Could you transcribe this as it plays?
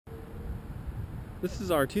This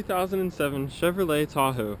is our 2007 Chevrolet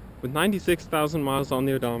Tahoe with 96,000 miles on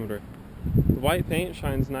the odometer. The white paint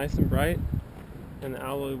shines nice and bright and the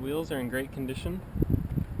alloy wheels are in great condition.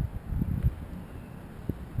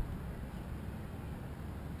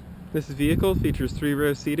 This vehicle features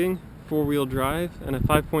 3-row seating, 4-wheel drive, and a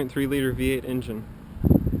 5.3 liter V8 engine.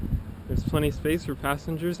 There's plenty of space for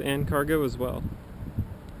passengers and cargo as well.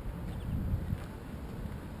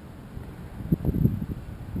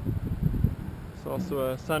 There's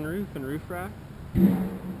also a sunroof and roof rack.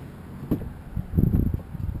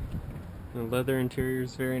 The leather interior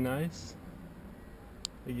is very nice.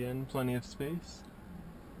 Again, plenty of space.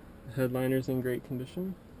 The headliner's in great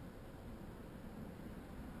condition.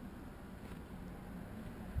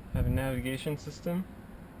 Have a navigation system.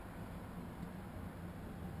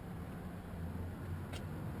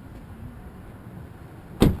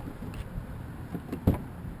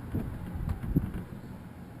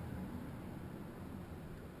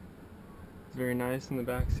 It's very nice in the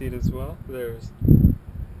back seat as well. There's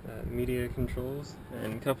media controls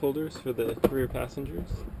and cup holders for the rear passengers.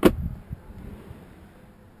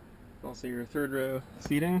 Also your 3rd row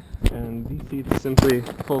seating, and these seats simply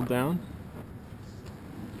fold down.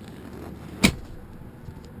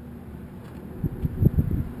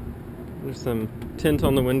 There's some tint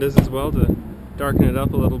on the windows as well to darken it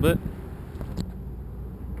up a little bit.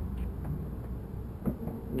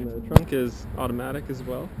 And the trunk is automatic as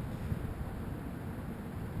well.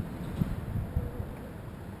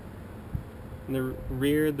 In the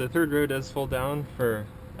rear, the 3rd row does fold down for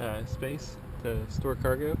space to store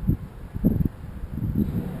cargo.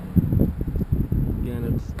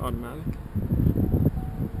 Again, it's automatic.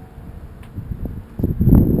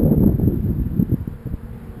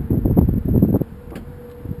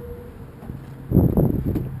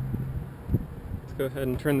 Let's go ahead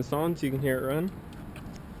and turn this on so you can hear it run.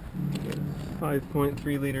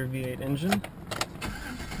 5.3 liter V8 engine.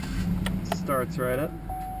 Starts right up.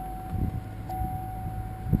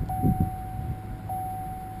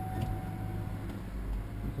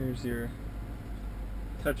 Here's your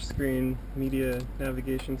touchscreen media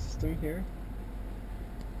navigation system here.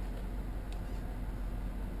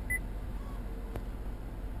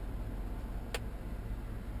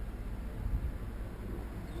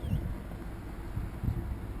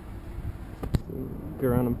 So go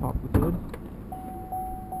around and pop the hood.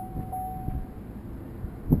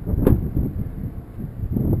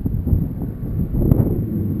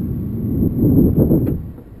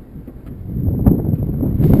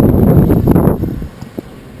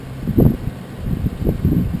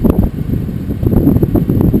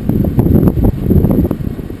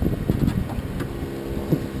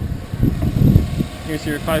 Here's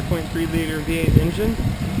your 5.3 liter V8 engine.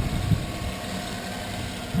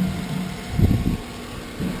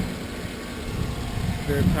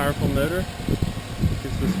 Very powerful motor.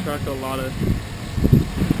 Gives this truck a lot of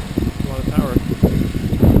power.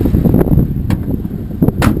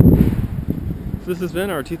 So this has been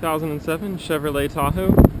our 2007 Chevrolet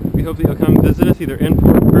Tahoe. We hope that you'll come visit us either in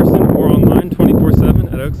person or online 24/7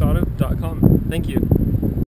 at oaksauto.com. Thank you.